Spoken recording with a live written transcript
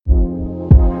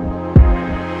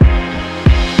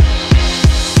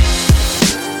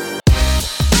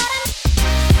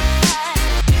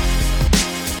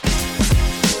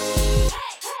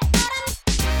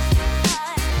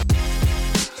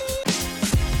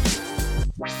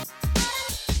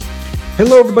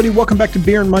Hello, everybody. Welcome back to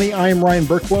Beer and Money. I am Ryan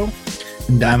Burklow.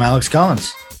 And I'm Alex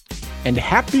Collins. And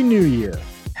Happy New Year.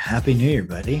 Happy New Year,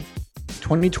 buddy.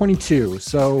 2022.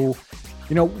 So,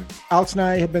 Alex and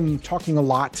I have been talking a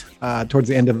lot towards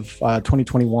the end of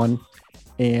 2021.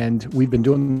 And we've been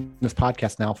doing this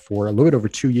podcast now for a little bit over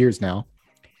 2 years now.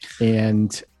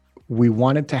 And we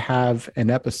wanted to have an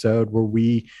episode where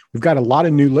we've got a lot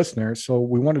of new listeners. So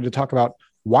we wanted to talk about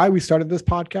why we started this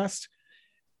podcast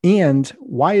and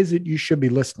why is it you should be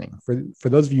listening. For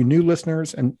those of you new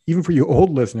listeners, and even for you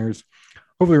old listeners,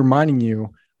 hopefully reminding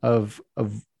you of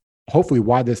hopefully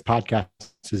why this podcast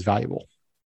is valuable.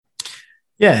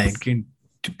 Yeah,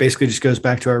 it basically just goes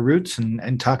back to our roots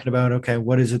and talking about, okay,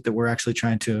 what is it that we're actually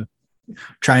trying to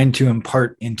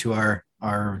impart into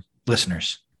our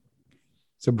listeners.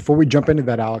 So before we jump into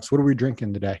that, Alex, what are we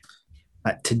drinking today?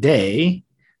 Today,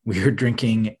 we are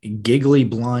drinking Giggly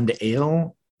Blonde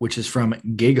Ale, which is from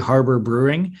Gig Harbor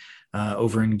Brewing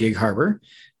over in Gig Harbor.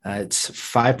 It's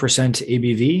 5%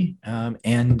 ABV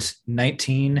and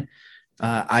 19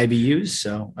 IBUs.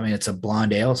 So, it's a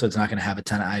blonde ale, so it's not going to have a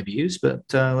ton of IBUs, but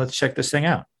let's check this thing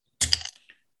out.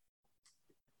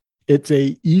 It's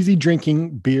a easy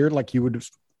drinking beer like you would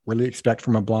really expect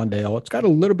from a blonde ale. It's got a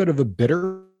little bit of a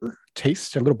bitter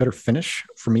taste, a little bitter finish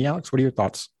for me. Alex, what are your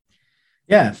thoughts?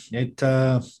 Yeah,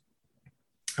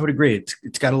 I would agree.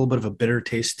 It's got a little bit of a bitter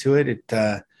taste to it.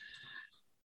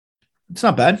 It's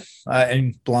not bad.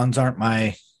 And blondes aren't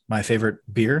my favorite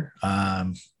beer.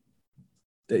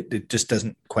 It just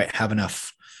doesn't quite have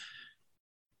enough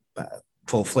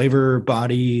full flavor,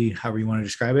 body, however you want to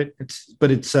describe it.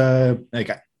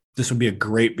 This would be a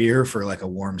great beer for like a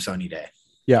warm, sunny day.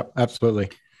 Yeah, absolutely.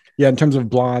 Yeah, in terms of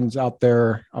blondes out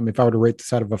there, if I were to rate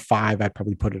this out of a 5, I'd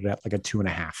probably put it at like a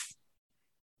 2.5.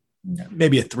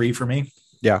 Maybe a 3 for me.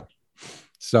 Yeah.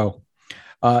 So,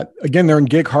 again, they're in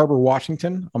Gig Harbor,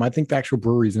 Washington. I think the actual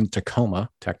brewery is in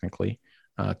Tacoma, technically,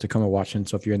 Tacoma, Washington.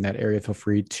 So if you're in that area, feel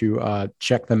free to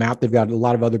check them out. They've got a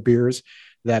lot of other beers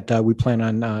that we plan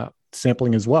on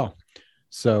sampling as well.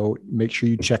 So make sure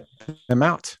you check them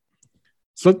out.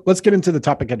 So let's get into the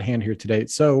topic at hand here today.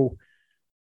 So,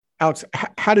 Alex,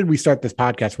 how did we start this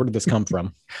podcast? Where did this come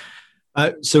from?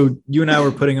 So you and I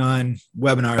were putting on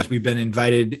webinars. We've been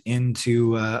invited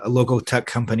into a local tech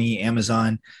company,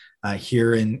 Amazon,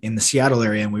 here in the Seattle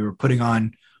area, and we were putting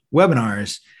on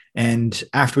webinars. And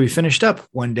after we finished up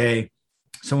one day,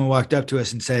 someone walked up to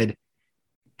us and said,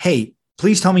 "Hey,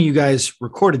 please tell me you guys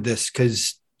recorded this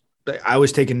because I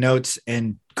was taking notes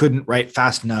and couldn't write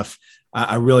fast enough.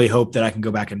 I really hope that I can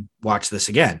go back and watch this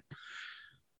again."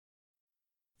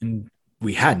 And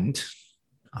we hadn't.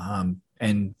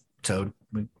 And so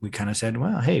we kind of said,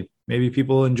 well, hey, maybe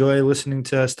people enjoy listening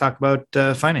to us talk about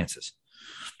finances.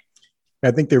 I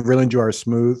think they really enjoy our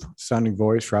smooth sounding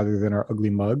voice rather than our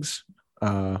ugly mugs.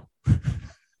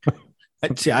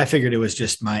 See, I figured it was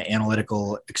just my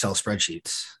analytical Excel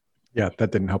spreadsheets. Yeah,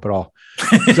 that didn't help at all.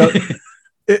 So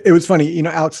it was funny,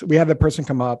 Alex, we had that person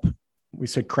come up. We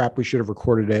said, crap, we should have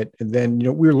recorded it. And then,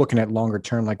 we were looking at longer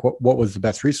term, like what was the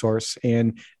best resource?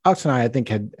 And Alex and I think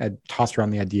had tossed around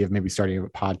the idea of maybe starting a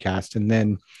podcast. And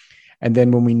then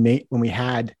when we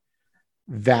had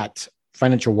that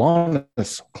financial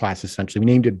wellness class, essentially,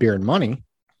 we named it Beer and Money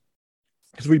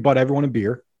because we bought everyone a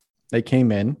beer. They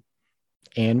came in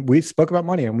and we spoke about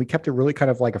money, and we kept it really kind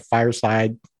of like a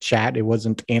fireside chat. It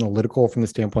wasn't analytical from the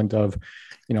standpoint of,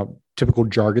 typical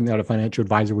jargon that a financial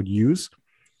advisor would use.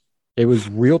 It was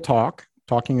real talk,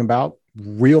 talking about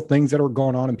real things that are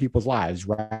going on in people's lives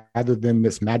rather than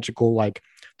this magical, like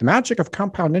the magic of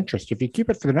compound interest. If you keep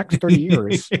it for the next 30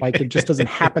 years, like it just doesn't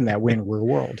happen that way in the real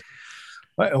world.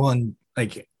 Well, and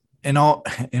like in all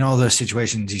those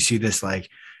situations, you see this like,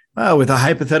 with a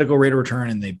hypothetical rate of return,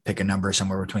 and they pick a number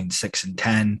somewhere between 6 and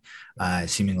 10,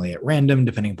 seemingly at random,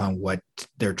 depending upon what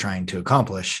they're trying to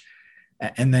accomplish.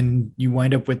 And then you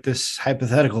wind up with this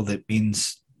hypothetical that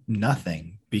means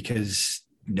nothing because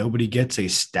nobody gets a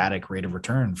static rate of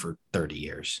return for 30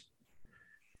 years.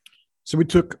 So we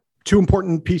took 2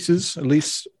 important pieces, at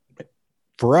least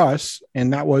for us,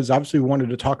 and that was obviously we wanted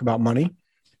to talk about money,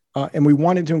 and we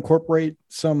wanted to incorporate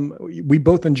we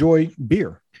both enjoy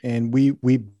beer, and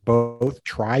we both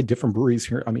try different breweries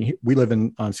here. We live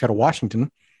in Seattle,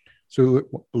 Washington,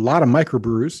 so a lot of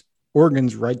microbrews.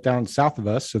 Oregon's right down south of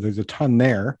us, so there's a ton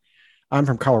there. I'm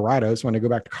from Colorado, so when I go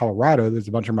back to Colorado, there's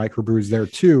a bunch of microbrews there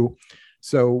too.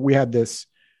 So we had this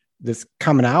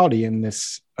commonality in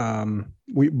this.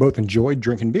 We both enjoyed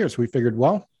drinking beer, so we figured,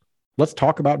 well, let's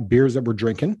talk about beers that we're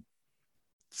drinking.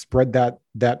 Spread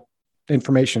that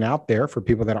information out there for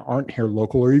people that aren't here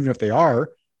local, or even if they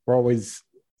are, we're always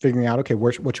figuring out, okay,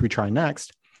 what should we try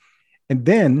next? And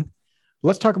then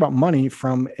let's talk about money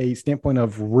from a standpoint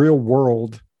of real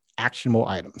world actionable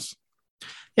items.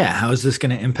 Yeah. How is this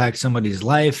going to impact somebody's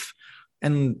life?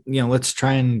 And, let's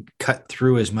try and cut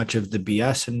through as much of the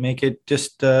BS and make it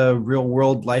just real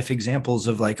world life examples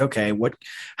of like, okay,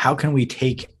 how can we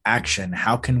take action?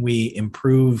 How can we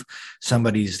improve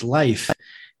somebody's life?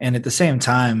 And at the same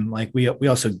time, like we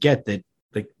also get that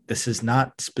like this is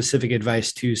not specific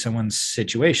advice to someone's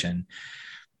situation.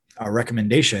 Our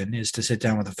recommendation is to sit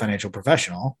down with a financial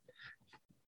professional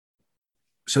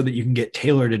so that you can get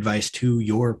tailored advice to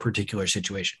your particular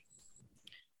situation.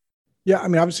 Yeah, I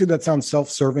mean, obviously that sounds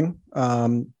self-serving,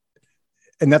 and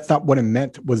that's not what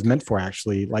it was meant for.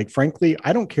 Actually, like frankly,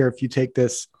 I don't care if you take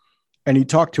this and you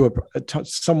talk to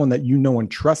someone that you know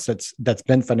and trust that's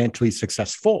been financially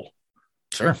successful,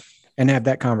 sure, and have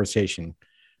that conversation.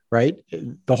 Right.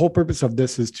 The whole purpose of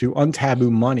this is to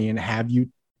untaboo money and have you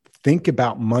think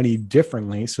about money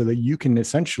differently so that you can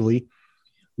essentially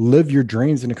live your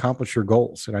dreams and accomplish your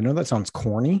goals. And I know that sounds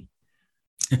corny,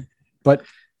 but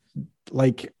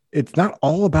like, it's not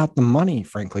all about the money,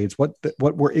 frankly. It's what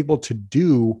we're able to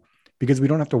do because we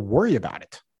don't have to worry about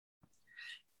it.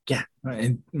 Yeah.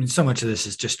 And so much of this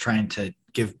is just trying to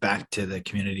give back to the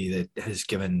community that has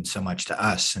given so much to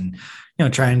us and,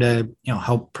 trying to,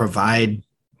 help provide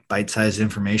bite-sized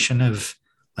information of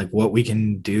like what we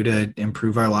can do to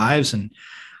improve our lives. And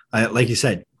like you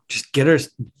said, just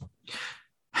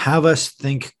have us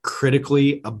think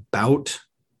critically about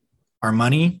our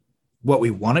money, what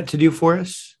we want it to do for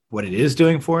us, what it is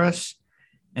doing for us,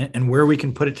 and where we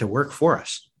can put it to work for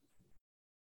us.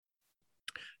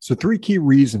 So 3 key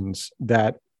reasons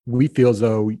that we feel as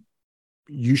though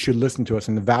you should listen to us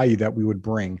and the value that we would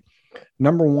bring.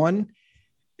 Number 1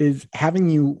 is having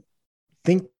you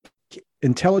think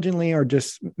intelligently or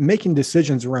just making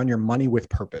decisions around your money with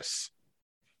purpose.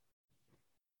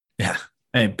 Yeah.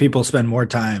 And people spend more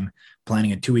time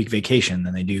planning a 2-week vacation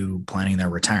than they do planning their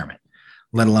retirement,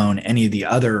 let alone any of the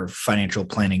other financial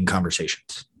planning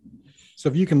conversations. So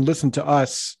if you can listen to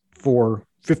us for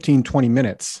 15, 20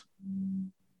 minutes,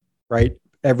 right,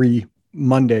 every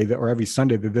Monday or every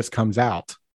Sunday that this comes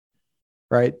out,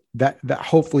 right, that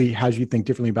hopefully has you think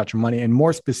differently about your money and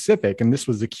more specific, and this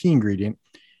was the key ingredient,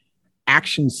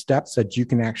 action steps that you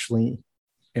can actually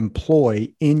employ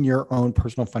in your own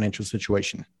personal financial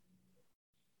situation.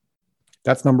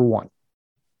 That's number 1.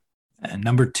 And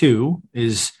number 2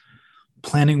 is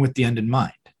planning with the end in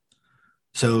mind.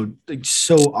 So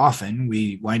often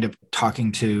we wind up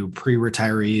talking to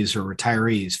pre-retirees or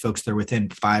retirees, folks that are within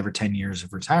 5 or 10 years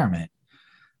of retirement.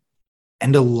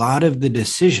 And a lot of the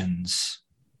decisions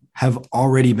have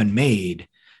already been made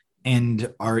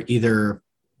and are either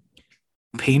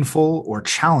painful or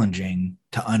challenging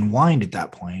to unwind at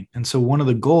that point. And so one of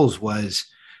the goals was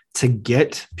to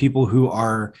get people who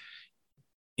are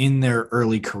in their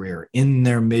early career, in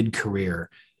their mid-career,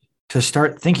 to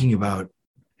start thinking about,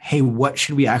 hey, what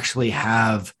should we actually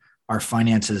have our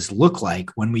finances look like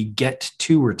when we get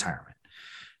to retirement?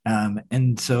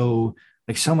 And so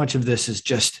like so much of this is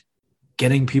just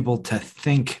getting people to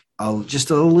think just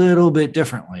a little bit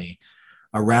differently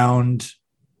around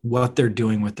what they're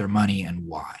doing with their money and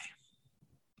why.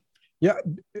 Yeah.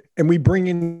 And we bring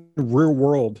in real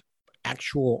world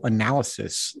actual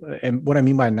analysis. And what I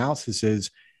mean by analysis is,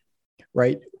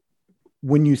 right,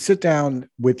 when you sit down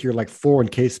with your like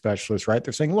 401k specialist, right,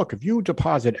 they're saying, look, if you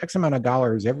deposit X amount of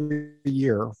dollars every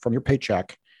year from your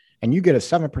paycheck and you get a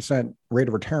 7% rate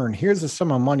of return, here's the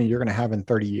sum of money you're going to have in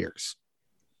 30 years.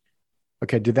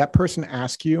 Okay. Did that person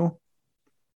ask you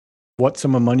what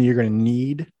sum of money you're going to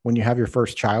need when you have your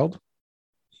first child?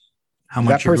 How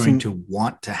much you're going to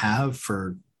want to have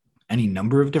for any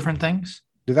number of different things?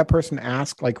 Did that person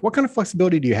ask, like, what kind of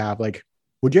flexibility do you have? Like,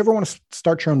 would you ever want to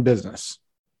start your own business?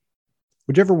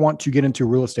 Would you ever want to get into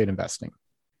real estate investing?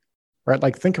 Right?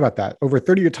 Like, think about that. Over a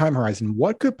 30-year time horizon,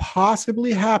 what could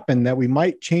possibly happen that we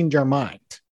might change our mind?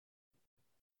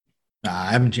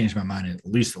 I haven't changed my mind in at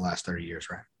least the last 30 years,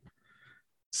 right?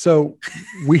 So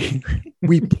we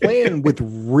plan with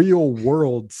real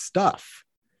world stuff,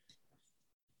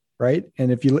 right?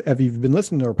 And if you've been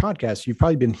listening to our podcast, you've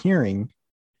probably been hearing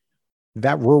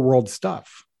that real world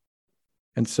stuff.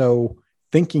 And so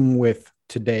thinking with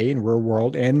today in real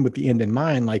world and with the end in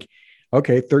mind, like,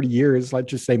 okay, 30 years,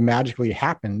 let's just say magically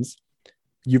happens.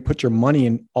 You put your money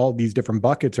in all these different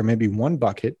buckets or maybe one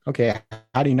bucket. Okay.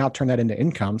 How do you now turn that into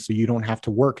income so you don't have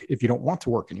to work if you don't want to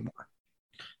work anymore?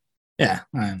 Yeah.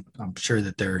 I'm sure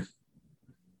that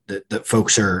that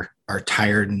folks are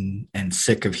tired and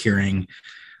sick of hearing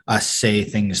us say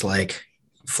things like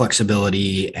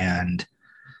flexibility and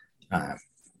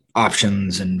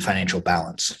options and financial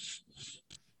balance.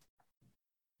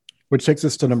 which takes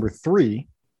us to number 3.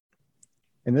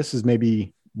 And this is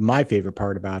maybe my favorite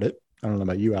part about it. I don't know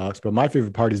about you, Alex, but my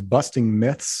favorite part is busting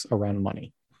myths around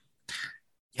money.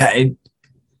 Yeah,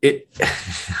 it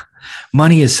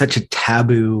money is such a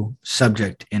taboo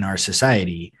subject in our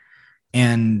society,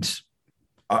 and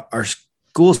our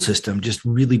school system just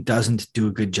really doesn't do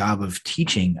a good job of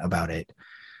teaching about it.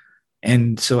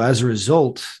 And so as a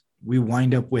result, we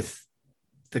wind up with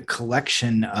the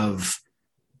collection of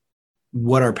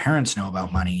what our parents know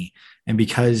about money. And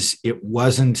because it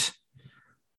wasn't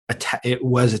it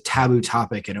was a taboo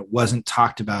topic and it wasn't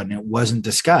talked about and it wasn't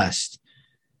discussed,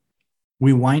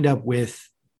 we wind up with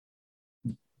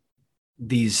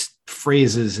these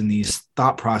phrases and these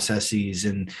thought processes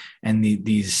and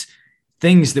these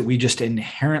things that we just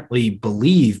inherently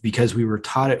believe because we were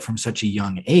taught it from such a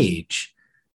young age,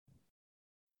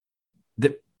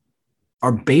 that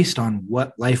are based on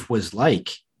what life was like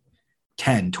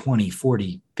 10, 20,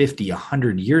 40, 50,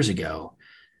 100 years ago.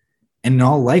 And in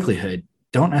all likelihood,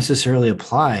 don't necessarily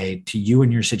apply to you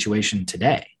and your situation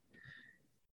today.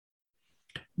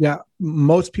 Yeah.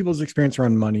 Most people's experience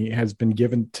around money has been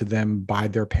given to them by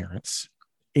their parents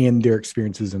and their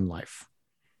experiences in life,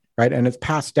 right? And it's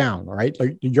passed down, right?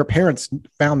 Like your parents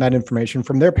found that information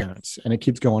from their parents, and it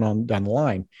keeps going on down the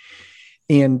line.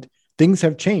 And things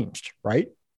have changed, right?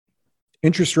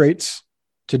 Interest rates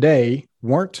today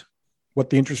weren't what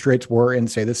the interest rates were in,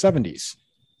 say, the 70s.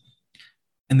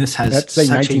 And this has, let's say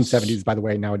 1970s, by the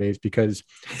way, nowadays, because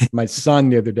my son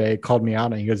the other day called me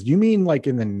out and he goes, "You mean like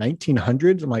in the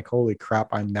 1900s?" I'm like, holy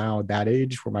crap, I'm now that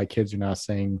age where my kids are now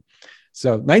saying,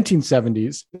 so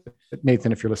 1970s,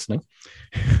 Nathan, if you're listening.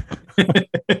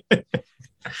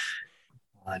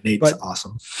 Nate's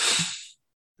awesome.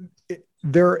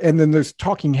 And then there's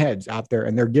talking heads out there,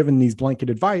 and they're given these blanket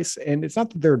advice. And it's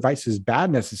not that their advice is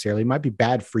bad necessarily. It might be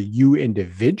bad for you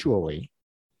individually,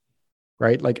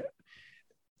 right? Like,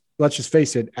 let's just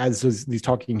face it, as these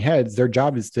talking heads, their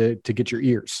job is to get your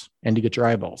ears and to get your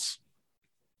eyeballs.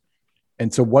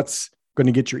 And so what's going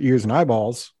to get your ears and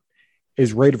eyeballs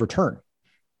is rate of return,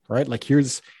 right? Like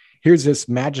here's this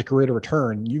magic rate of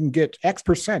return. You can get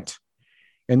X%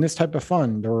 in this type of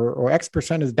fund, or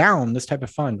X% is down this type of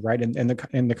fund, right? And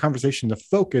the conversation, the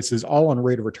focus is all on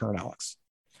rate of return, Alex.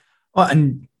 Well,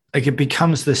 and like it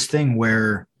becomes this thing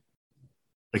where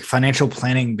like financial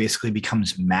planning basically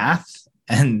becomes math.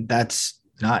 And that's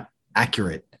not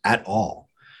accurate at all.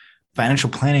 Financial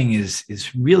planning is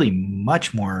really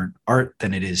much more art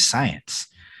than it is science,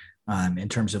 in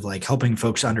terms of like helping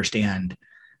folks understand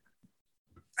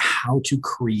how to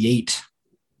create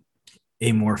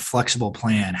a more flexible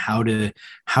plan, how to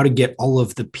get all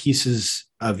of the pieces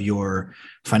of your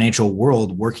financial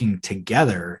world working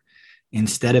together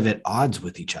instead of at odds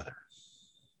with each other.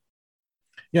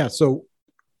 Yeah. So,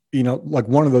 like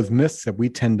one of those myths that we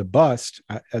tend to bust,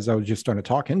 as I was just starting to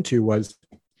talk into, was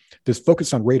this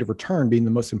focus on rate of return being the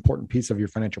most important piece of your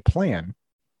financial plan.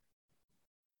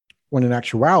 When in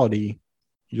actuality,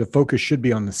 the focus should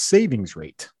be on the savings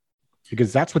rate,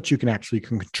 because that's what you can actually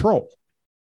control.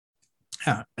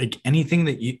 Yeah, like anything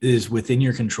that is within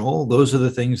your control, those are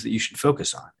the things that you should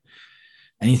focus on.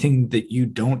 Anything that you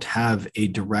don't have a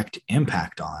direct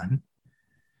impact on,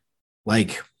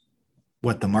 like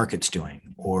what the market's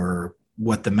doing or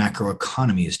what the macro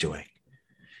economy is doing.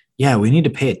 Yeah, we need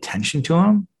to pay attention to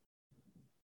them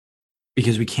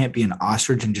because we can't be an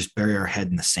ostrich and just bury our head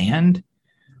in the sand.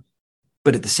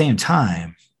 But at the same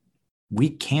time, we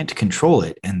can't control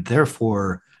it, and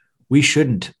therefore we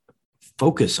shouldn't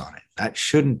focus on it. That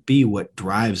shouldn't be what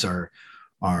drives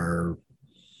our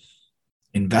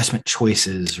investment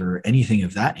choices or anything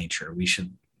of that nature. We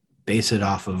should base it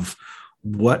off of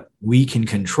what we can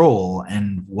control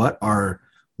and what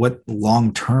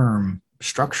long-term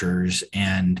structures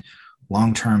and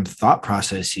long-term thought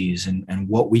processes and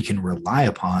what we can rely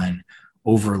upon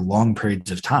over long periods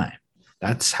of time.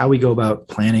 That's how we go about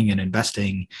planning and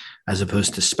investing as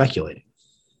opposed to speculating.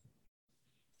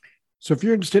 So if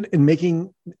you're interested in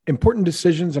making important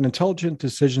decisions and intelligent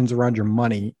decisions around your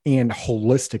money, and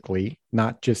holistically,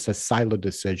 not just a silo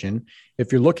decision,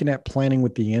 if you're looking at planning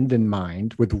with the end in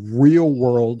mind, with real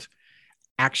world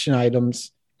action items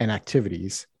and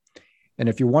activities, and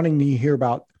if you're wanting to hear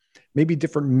about maybe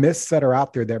different myths that are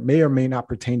out there that may or may not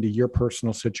pertain to your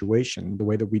personal situation, the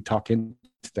way that we talk into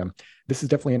them, this is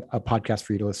definitely a podcast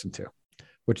for you to listen to,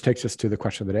 which takes us to the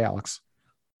question of the day, Alex.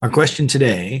 Our question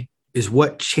today is,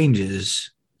 what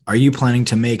changes are you planning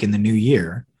to make in the new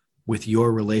year with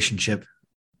your relationship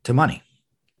to money?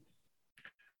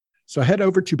 So head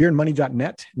over to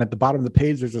beerandmoney.net, and at the bottom of the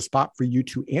page, there's a spot for you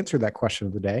to answer that question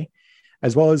of the day.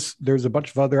 as well as there's a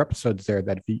bunch of other episodes there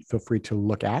that you feel free to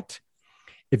look at.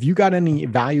 If you got any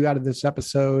value out of this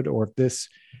episode, or if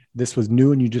this was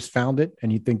new and you just found it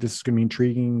and you think this is going to be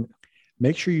intriguing,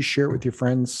 make sure you share it with your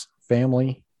friends,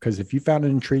 family, because if you found it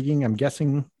intriguing, I'm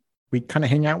guessing we kind of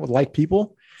hang out with like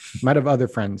people. You might have other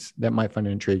friends that might find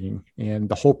it intriguing. And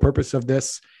the whole purpose of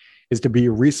this is to be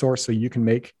a resource so you can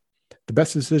make the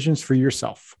best decisions for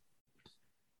yourself.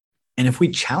 And if we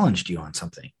challenged you on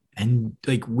something and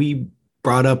like we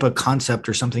brought up a concept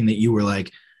or something that you were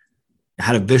like,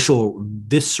 had a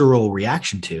visceral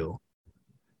reaction to,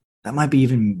 that might be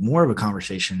even more of a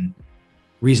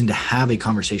reason to have a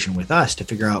conversation with us to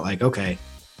figure out like, okay,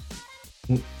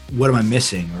 what am I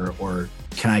missing? Or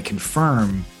can I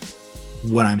confirm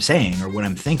what I'm saying or what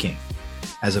I'm thinking,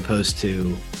 as opposed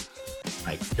to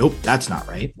like, nope, that's not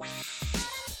right.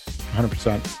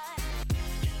 100%.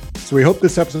 So we hope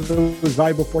this episode was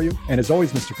valuable for you. And as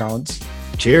always, Mr. Collins,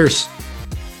 cheers.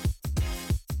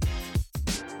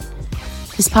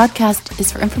 This podcast is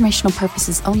for informational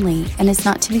purposes only and is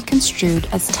not to be construed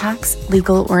as tax,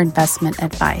 legal, or investment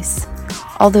advice.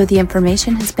 Although the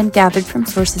information has been gathered from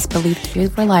sources believed to be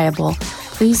reliable,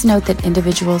 please note that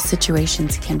individual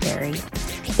situations can vary.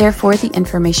 Therefore, the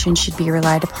information should be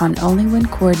relied upon only when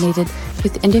coordinated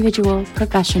with individual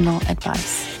professional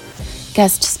advice.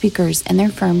 Guest speakers and their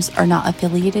firms are not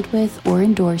affiliated with or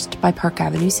endorsed by Park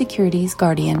Avenue Securities,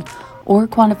 Guardian, or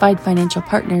Quantified Financial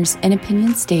Partners, and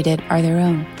opinions stated are their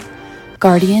own.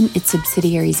 Guardian, its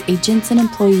subsidiaries, agents, and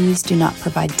employees do not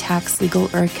provide tax, legal,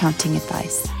 or accounting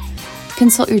advice.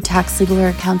 Consult your tax, legal, or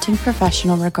accounting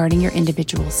professional regarding your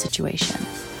individual situation.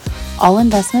 All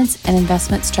investments and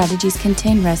investment strategies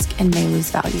contain risk and may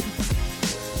lose value.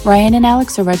 Ryan and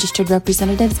Alex are registered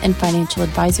representatives and financial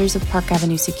advisors of Park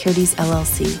Avenue Securities,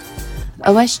 LLC.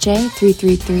 OSJ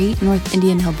 333 North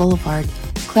Indian Hill Boulevard,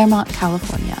 Claremont,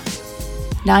 California.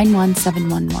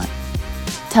 91711.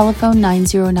 Telephone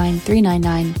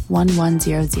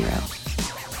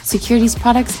 909-399-1100. Securities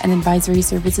products and advisory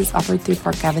services offered through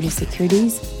Park Avenue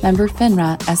Securities, member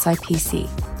FINRA, SIPC.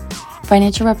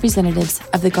 Financial representatives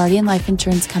of the Guardian Life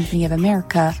Insurance Company of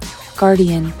America,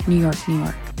 Guardian, New York, New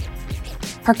York.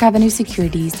 Park Avenue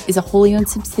Securities is a wholly owned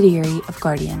subsidiary of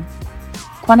Guardian.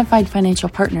 Quantified Financial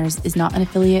Partners is not an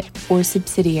affiliate or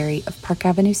subsidiary of Park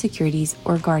Avenue Securities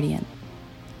or Guardian.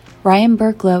 Ryan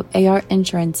Burklow, AR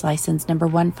Insurance License Number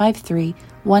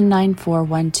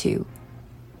 153-19412.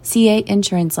 CA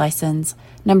Insurance License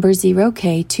Number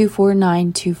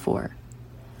 0K24924.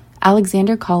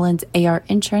 Alexander Collins, AR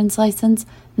Insurance License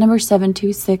Number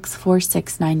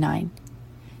 7264699.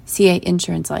 CA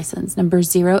Insurance License Number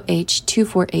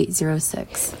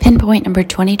 0H24806. Pinpoint Number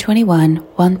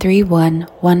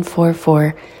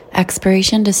 2021-131144.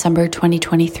 Expiration December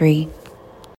 2023.